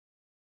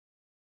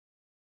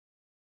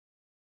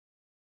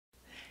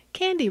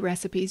Candy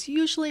recipes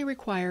usually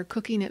require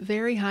cooking at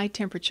very high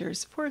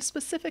temperatures for a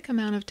specific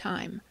amount of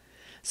time.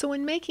 So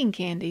when making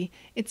candy,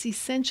 it's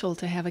essential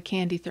to have a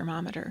candy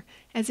thermometer,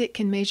 as it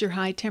can measure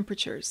high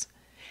temperatures.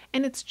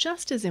 And it's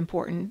just as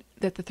important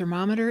that the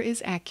thermometer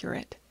is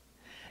accurate.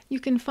 You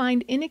can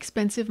find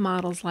inexpensive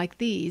models like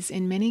these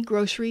in many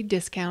grocery,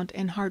 discount,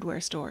 and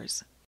hardware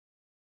stores.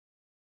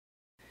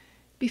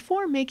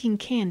 Before making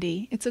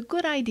candy, it's a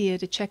good idea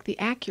to check the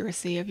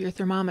accuracy of your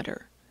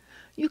thermometer.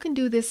 You can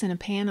do this in a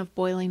pan of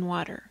boiling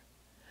water.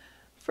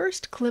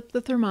 First, clip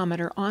the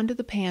thermometer onto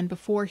the pan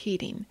before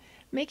heating,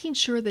 making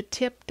sure the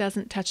tip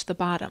doesn't touch the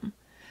bottom.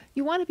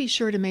 You want to be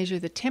sure to measure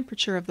the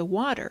temperature of the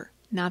water,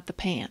 not the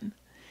pan.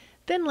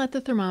 Then let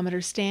the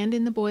thermometer stand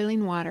in the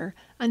boiling water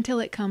until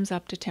it comes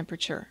up to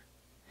temperature.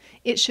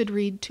 It should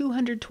read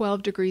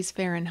 212 degrees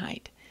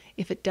Fahrenheit.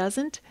 If it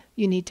doesn't,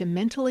 you need to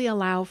mentally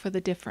allow for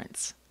the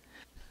difference.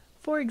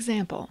 For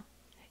example,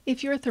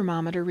 if your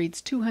thermometer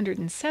reads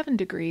 207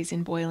 degrees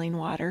in boiling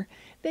water,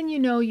 then you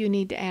know you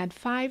need to add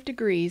 5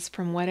 degrees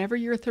from whatever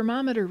your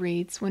thermometer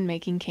reads when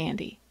making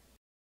candy.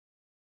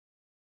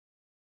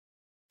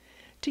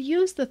 To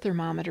use the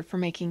thermometer for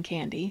making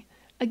candy,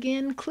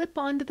 again clip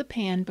onto the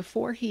pan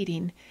before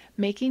heating,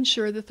 making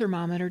sure the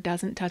thermometer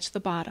doesn't touch the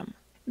bottom.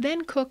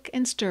 Then cook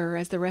and stir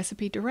as the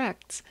recipe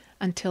directs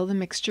until the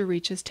mixture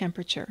reaches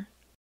temperature.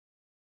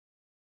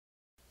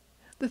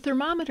 The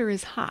thermometer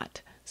is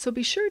hot, so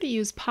be sure to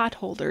use pot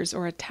holders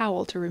or a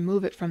towel to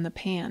remove it from the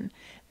pan,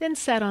 then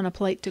set on a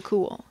plate to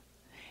cool.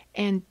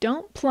 And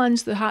don't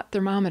plunge the hot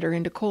thermometer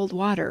into cold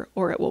water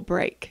or it will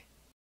break.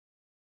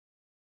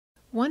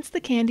 Once the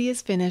candy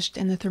is finished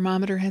and the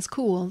thermometer has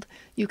cooled,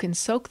 you can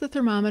soak the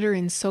thermometer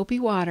in soapy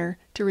water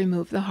to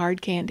remove the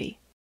hard candy.